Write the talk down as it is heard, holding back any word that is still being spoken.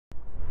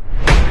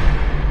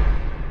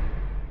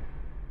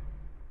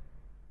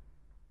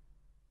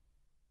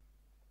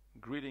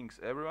Greetings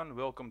everyone,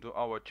 welcome to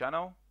our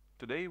channel.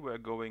 Today we're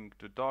going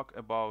to talk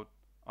about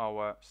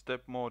our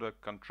step motor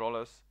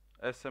controllers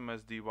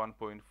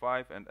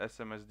SMSD-1.5 and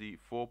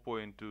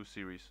SMSD-4.2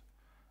 series.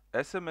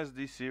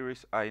 SMSD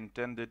series are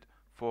intended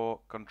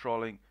for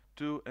controlling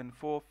 2 and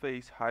 4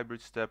 phase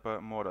hybrid stepper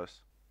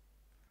motors.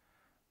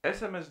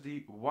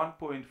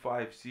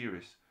 SMSD-1.5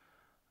 series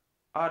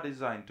are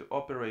designed to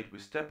operate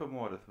with stepper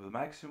motors with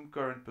maximum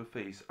current per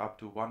phase up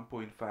to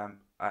 1.5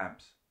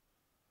 amps.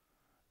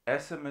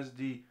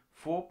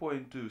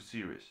 SMSD-4.2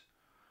 series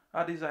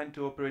are designed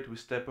to operate with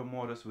stepper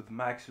motors with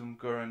maximum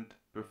current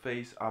per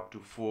phase up to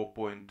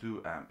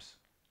 4.2 amps.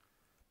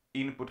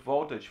 Input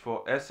voltage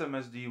for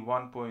SMSD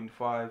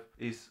 1.5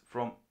 is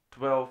from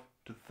 12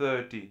 to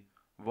 30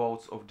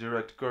 volts of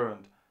direct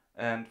current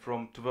and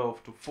from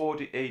 12 to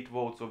 48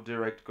 volts of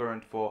direct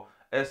current for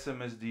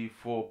SMSD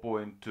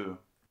 4.2.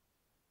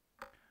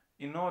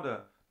 In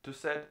order to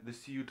set the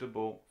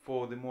suitable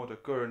for the motor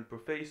current per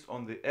phase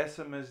on the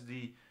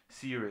SMSD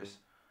series,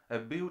 a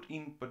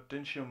built-in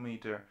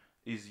potentiometer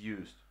is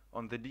used.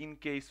 On the DIN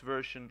case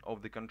version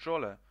of the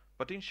controller,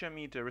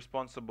 potentiometer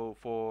responsible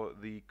for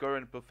the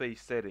current per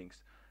phase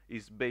settings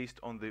is based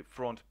on the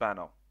front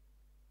panel.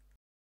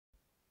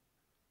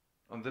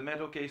 On the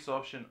metal case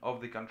option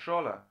of the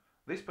controller,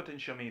 this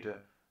potentiometer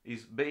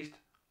is based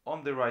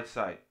on the right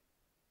side.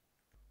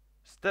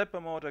 Stepper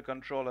motor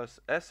controllers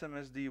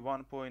SMSD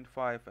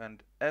 1.5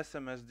 and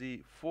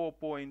SMSD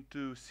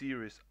 4.2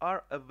 series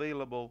are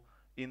available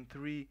in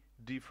 3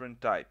 different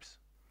types.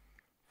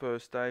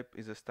 First type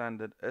is a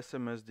standard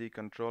SMSD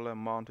controller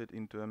mounted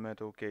into a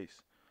metal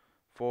case.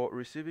 For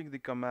receiving the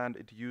command,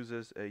 it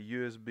uses a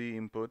USB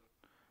input,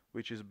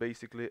 which is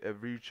basically a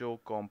virtual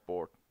COM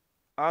port.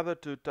 Other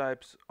 2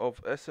 types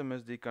of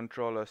SMSD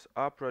controllers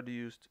are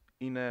produced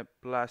in a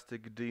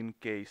plastic DIN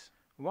case.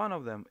 One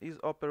of them is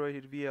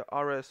operated via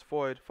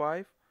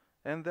RS485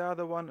 and the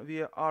other one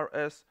via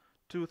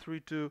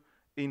RS232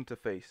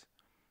 interface.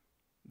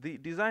 The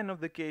design of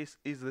the case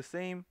is the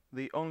same,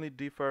 they only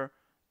differ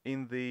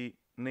in the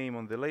name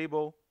on the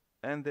label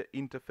and the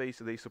interface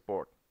they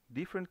support.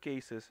 Different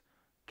cases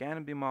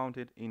can be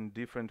mounted in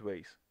different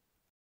ways.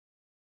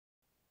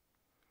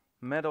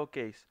 Metal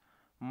case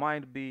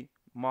might be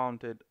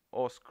mounted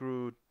or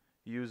screwed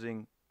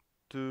using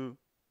 2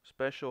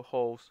 special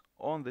holes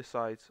on the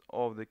sides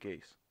of the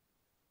case.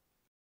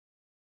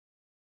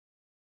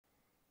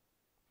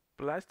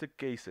 Plastic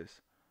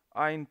cases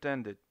are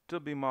intended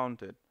to be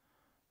mounted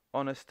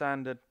on a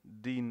standard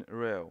DIN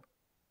rail.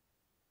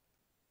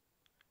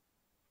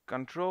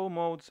 Control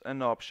modes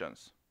and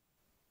options.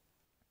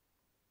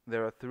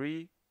 There are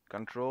 3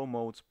 control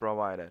modes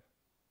provided: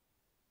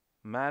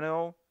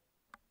 manual,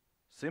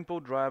 simple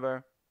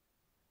driver,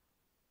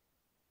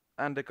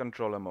 and the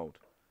controller mode.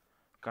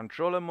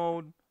 Controller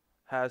mode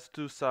has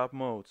 2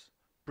 sub-modes: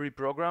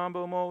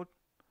 pre-programmable mode,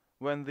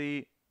 when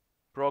the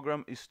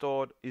program is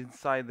stored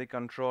inside the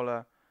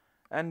controller,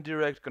 and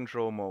direct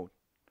control mode,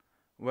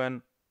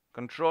 when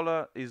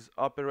controller is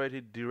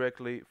operated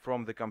directly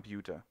from the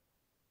computer.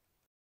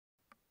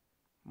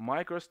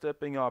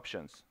 Microstepping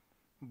options.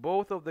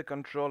 Both of the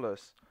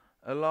controllers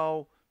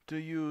allow to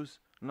use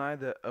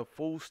neither a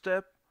full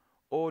step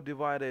or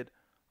divided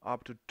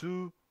up to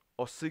 2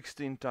 or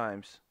 16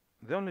 times.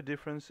 The only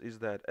difference is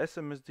that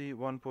SMSD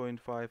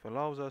 1.5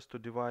 allows us to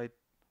divide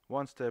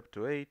 1 step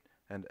to 8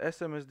 and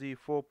SMSD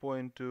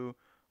 4.2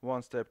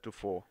 1 step to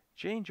 4.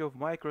 Change of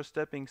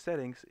microstepping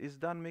settings is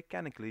done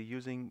mechanically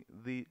using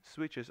the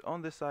switches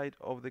on the side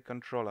of the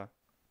controller.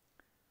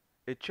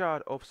 A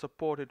chart of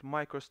supported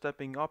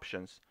microstepping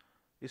options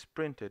is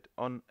printed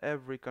on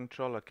every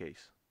controller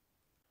case.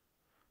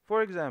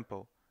 For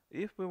example,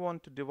 if we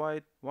want to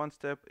divide 1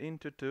 step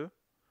into 2,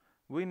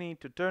 we need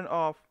to turn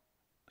off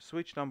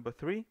switch number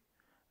 3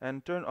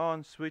 and turn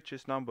on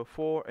switches number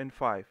 4 and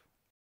 5.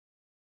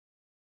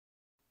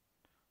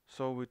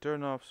 So we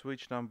turn off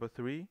switch number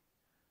 3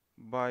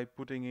 by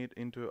putting it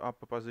into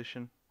upper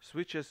position.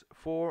 Switches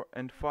 4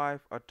 and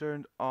 5 are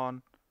turned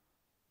on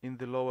in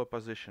the lower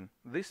position.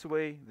 This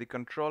way the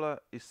controller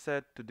is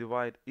set to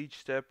divide each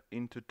step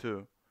into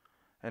 2,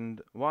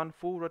 and 1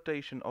 full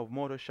rotation of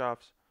motor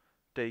shafts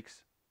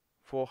takes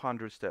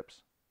 400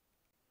 steps.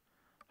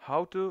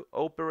 How to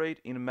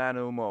operate in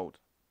manual mode?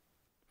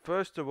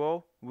 First of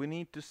all, we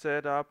need to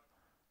set up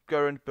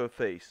current per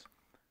phase.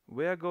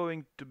 We are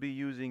going to be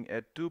using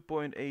a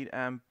 2.8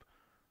 amp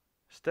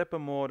stepper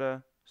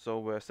motor, so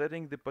we're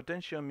setting the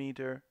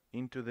potentiometer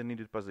into the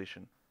needed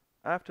position.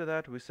 After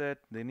that, we set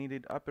the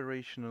needed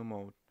operational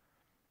mode.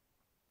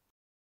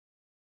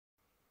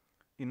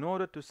 In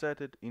order to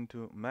set it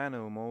into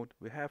manual mode,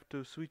 we have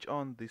to switch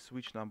on the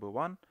switch number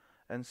 1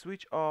 and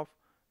switch off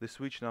the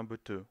switch number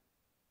 2.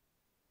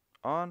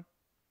 On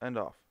and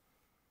off.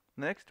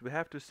 Next, we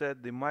have to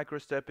set the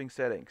microstepping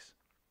settings.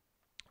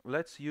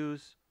 Let's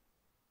use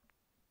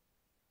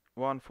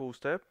 1 full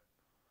step.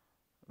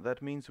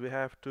 That means we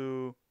have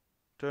to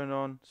turn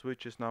on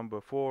switches number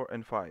 4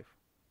 and 5.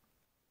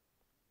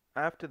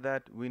 After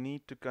that, we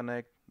need to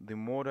connect the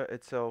motor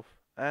itself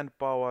and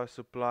power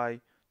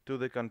supply to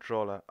the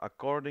controller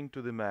according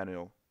to the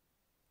manual.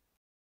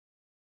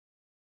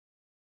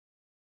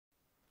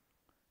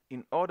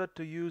 In order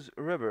to use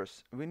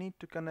reverse, we need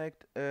to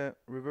connect a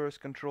reverse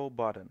control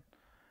button.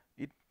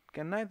 It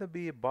can neither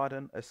be a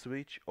button, a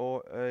switch,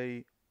 or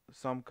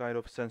some kind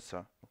of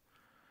sensor.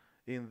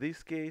 In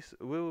this case,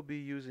 we will be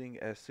using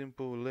a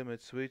simple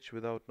limit switch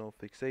without no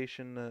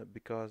fixation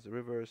because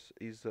reverse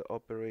is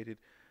operated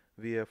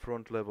via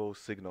front level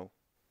signal.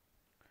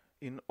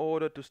 In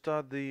order to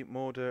start the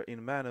motor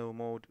in manual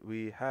mode,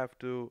 we have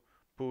to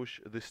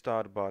push the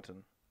start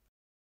button.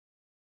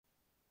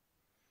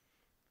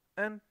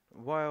 And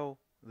while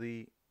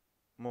the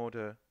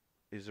motor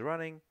is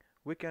running,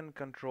 we can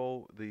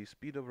control the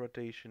speed of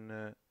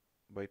rotation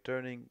by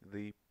turning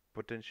the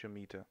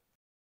potentiometer.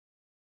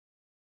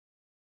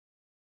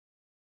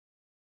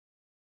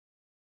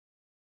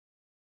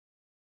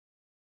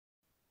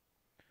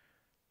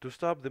 To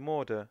stop the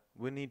motor,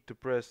 we need to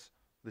press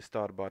the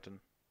start button.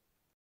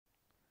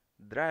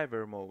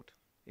 Driver mode.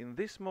 In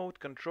this mode,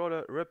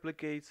 controller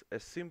replicates a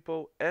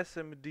simple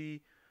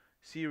SMD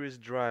series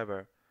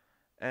driver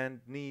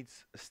and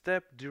needs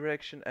step,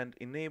 direction and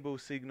enable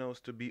signals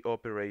to be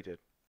operated.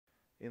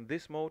 In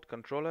this mode,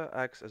 controller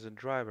acts as a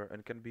driver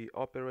and can be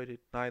operated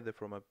neither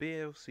from a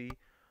PLC,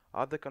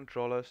 other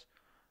controllers,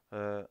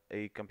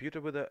 a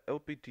computer with a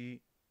LPT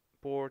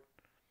port,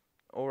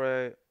 or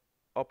a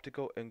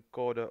optical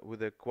encoder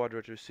with a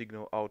quadrature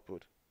signal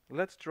output.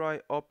 Let's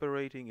try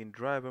operating in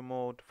driver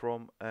mode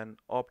from an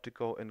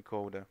optical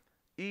encoder.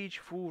 Each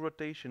full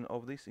rotation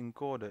of this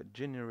encoder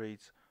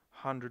generates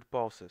 100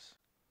 pulses.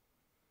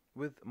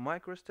 With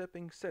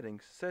microstepping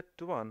settings set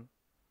to 1,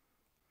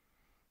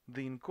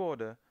 the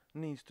encoder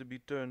needs to be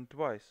turned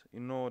twice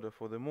in order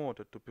for the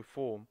motor to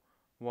perform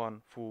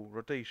one full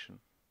rotation.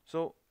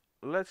 So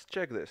let's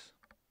check this.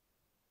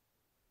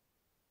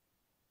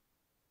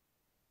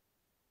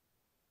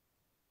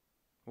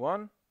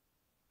 One,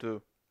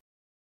 two.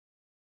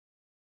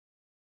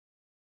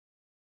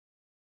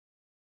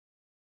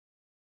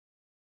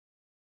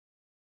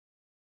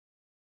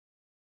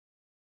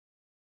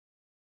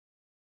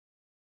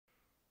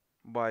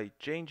 By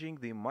changing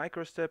the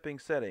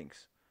microstepping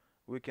settings,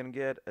 we can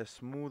get a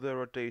smoother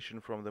rotation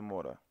from the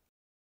motor.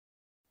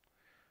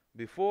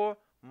 Before,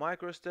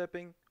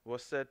 microstepping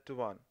was set to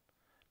 1.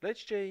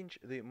 Let's change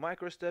the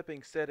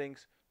microstepping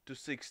settings to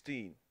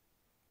 16.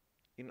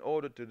 In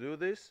order to do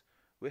this,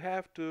 we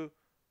have to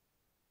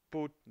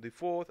put the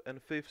 4th and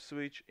 5th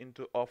switch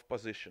into off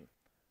position.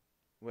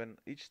 When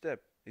each step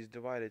is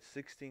divided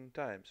 16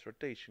 times,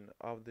 rotation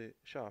of the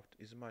shaft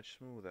is much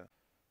smoother.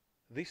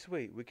 This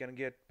way we can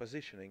get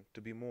positioning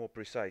to be more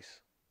precise.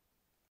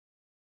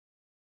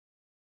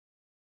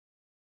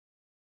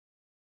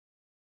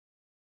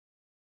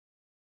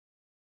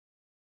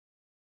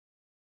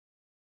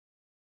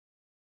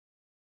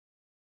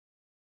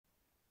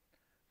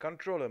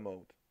 Controller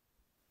mode.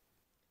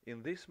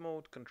 In this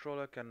mode,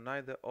 controller can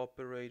neither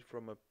operate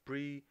from a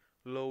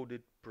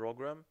pre-loaded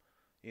program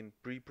in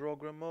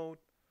pre-program mode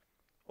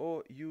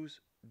or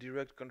use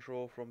direct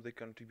control from the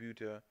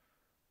contributor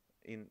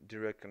in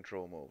direct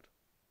control mode.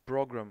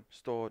 Program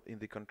stored in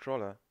the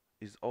controller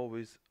is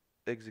always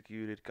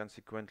executed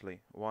consequently,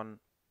 one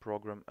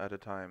program at a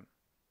time.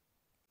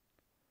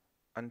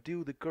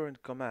 Until the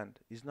current command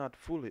is not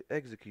fully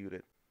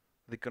executed,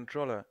 the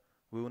controller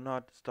will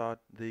not start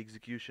the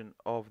execution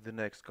of the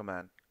next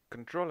command.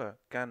 Controller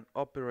can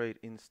operate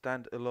in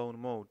stand-alone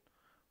mode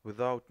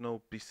without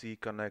no PC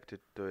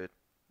connected to it.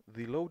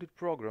 The loaded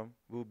program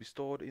will be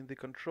stored in the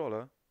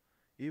controller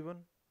even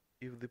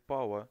if the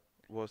power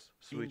was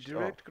switched off. In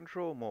direct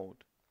control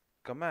mode,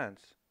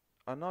 commands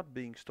are not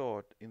being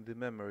stored in the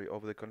memory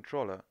of the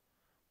controller,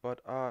 but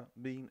are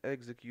being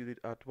executed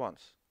at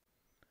once.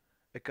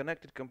 A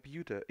connected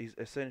computer is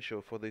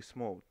essential for this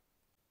mode.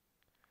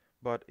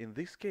 But in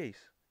this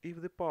case, if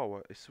the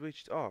power is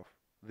switched off,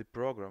 the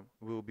program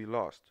will be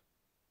lost.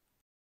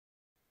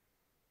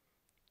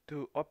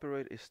 To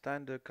operate a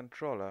standard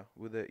controller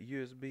with a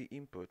USB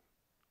input,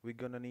 we're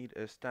gonna need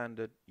a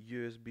standard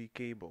USB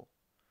cable.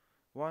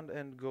 One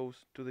end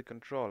goes to the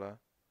controller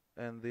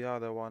and the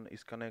other one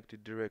is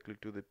connected directly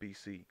to the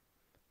PC.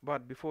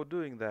 But before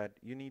doing that,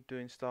 you need to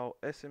install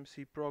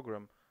SMC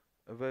program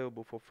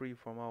available for free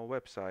from our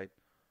website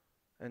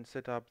and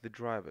set up the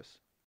drivers.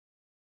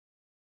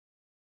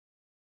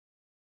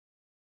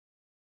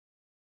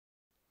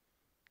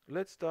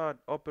 Let's start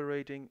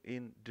operating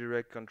in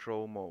direct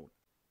control mode.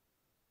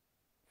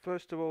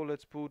 First of all,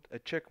 let's put a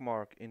check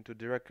mark into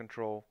direct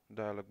control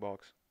dialog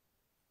box.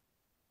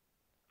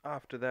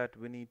 After that,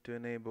 we need to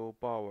enable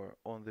power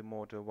on the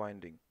motor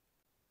winding.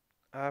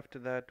 After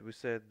that, we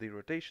set the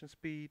rotation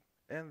speed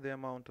and the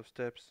amount of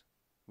steps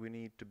we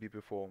need to be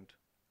performed.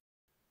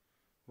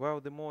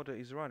 While the motor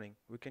is running,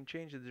 we can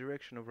change the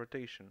direction of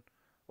rotation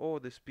or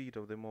the speed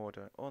of the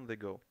motor on the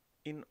go.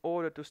 In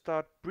order to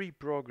start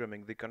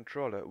pre-programming the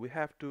controller, we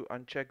have to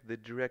uncheck the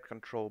direct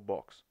control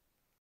box.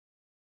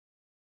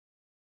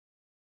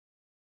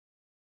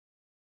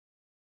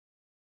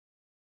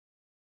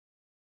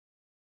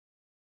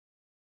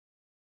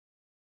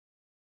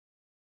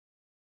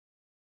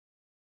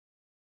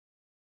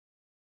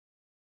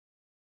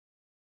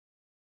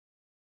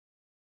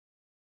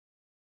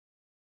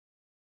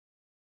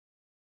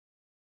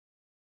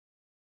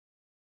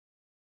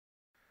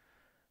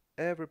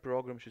 Every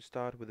program should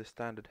start with a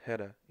standard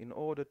header. In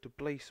order to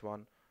place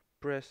one,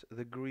 press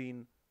the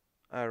green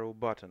arrow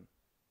button.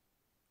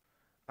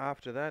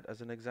 After that,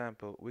 as an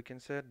example, we can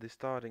set the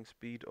starting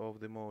speed of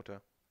the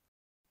motor.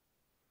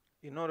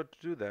 In order to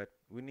do that,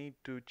 we need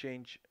to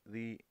change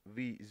the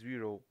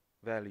V0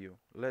 value.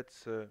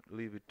 Let's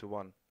leave it to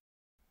 1.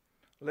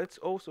 Let's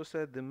also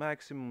set the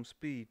maximum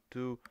speed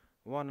to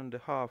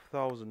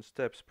 1,500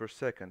 steps per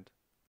second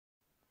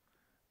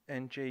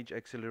and change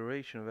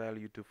acceleration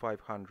value to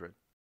 500.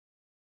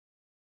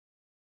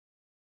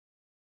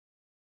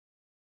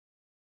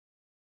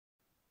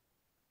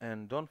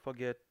 And don't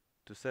forget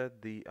to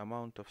set the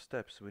amount of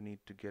steps we need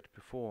to get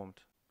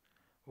performed.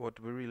 What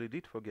we really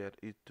did forget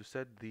is to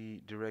set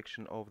the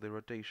direction of the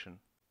rotation.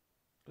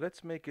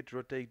 Let's make it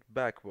rotate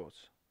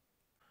backwards.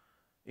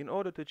 In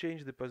order to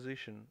change the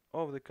position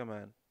of the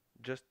command,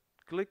 just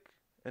click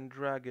and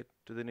drag it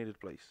to the needed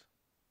place.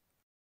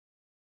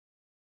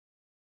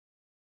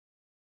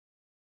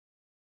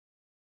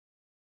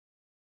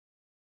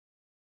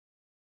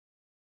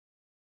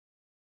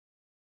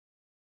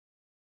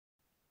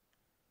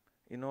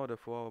 In order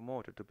for our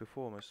motor to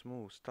perform a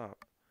smooth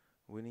stop,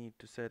 we need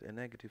to set a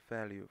negative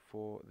value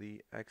for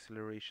the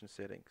acceleration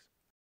settings.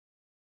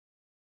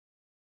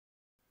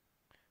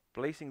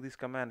 Placing this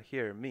command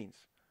here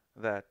means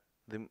that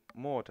the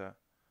motor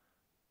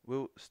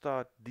will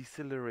start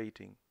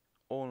decelerating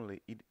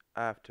only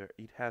after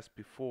it has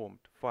performed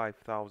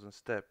 5,000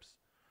 steps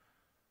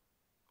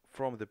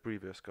from the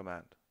previous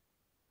command.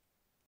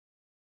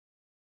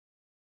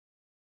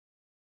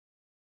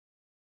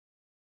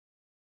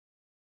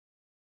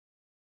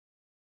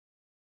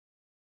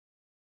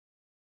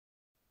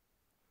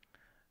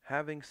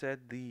 Having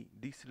set the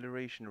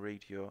deceleration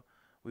ratio,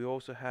 we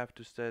also have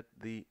to set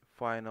the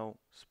final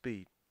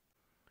speed.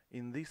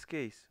 In this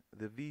case,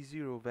 the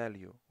V0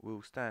 value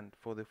will stand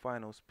for the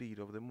final speed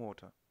of the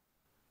motor.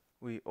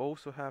 We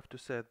also have to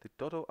set the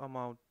total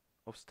amount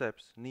of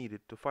steps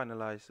needed to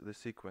finalize the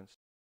sequence.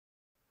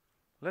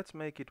 Let's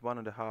make it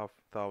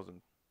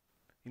 1,500.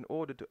 In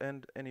order to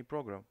end any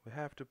program, we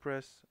have to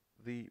press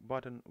the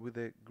button with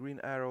the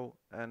green arrow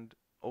and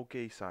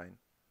OK sign.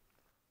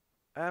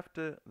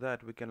 After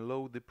that, we can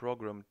load the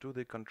program to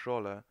the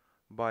controller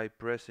by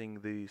pressing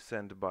the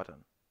send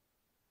button.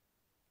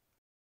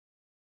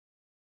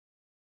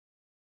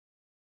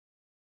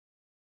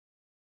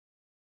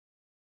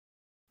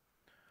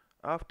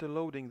 After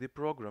loading the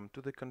program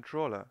to the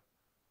controller,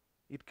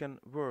 it can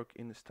work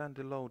in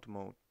standalone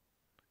mode.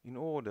 In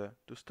order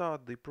to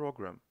start the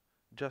program,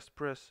 just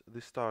press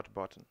the start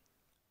button.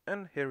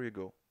 And here you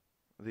go.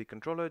 The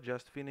controller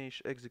just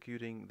finished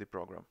executing the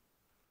program.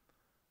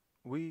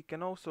 We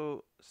can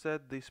also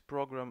set this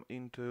program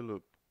into a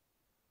loop.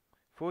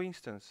 For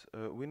instance,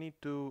 we need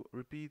to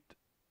repeat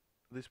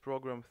this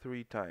program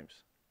 3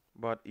 times,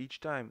 but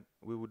each time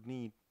we would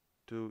need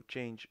to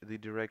change the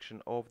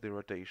direction of the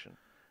rotation.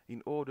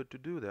 In order to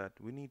do that,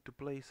 we need to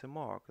place a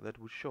mark that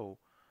would show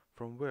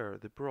from where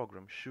the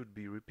program should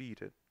be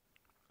repeated.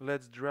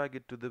 Let's drag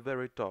it to the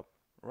very top,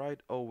 right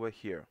over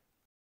here.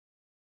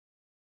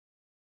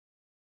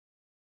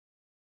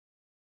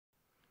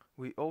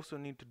 We also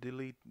need to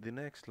delete the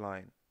next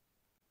line,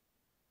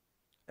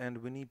 and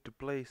we need to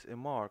place a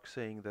mark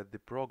saying that the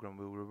program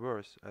will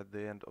reverse at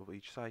the end of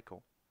each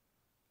cycle.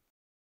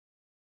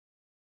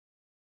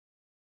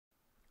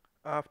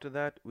 After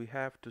that, we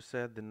have to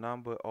set the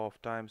number of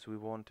times we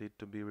want it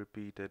to be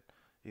repeated.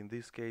 In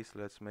this case,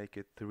 let's make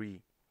it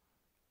 3.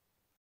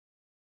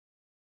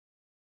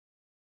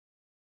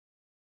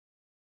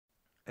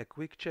 A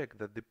quick check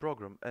that the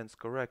program ends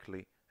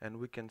correctly, and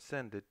we can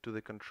send it to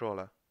the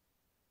controller.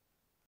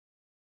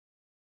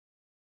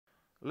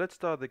 Let's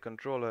start the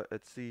controller and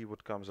see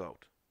what comes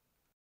out.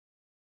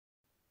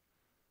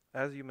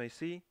 As you may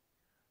see,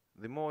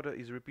 the motor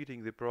is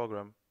repeating the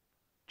program,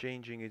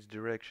 changing its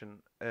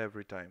direction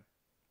every time.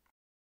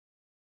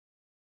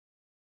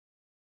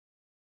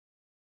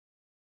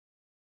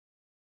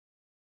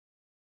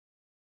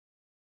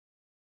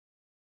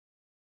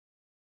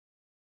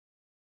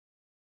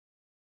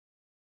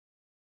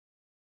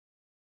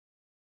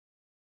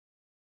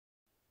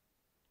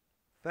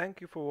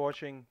 Thank you for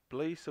watching.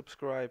 Please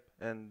subscribe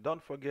and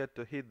don't forget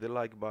to hit the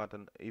like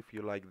button if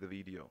you like the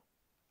video.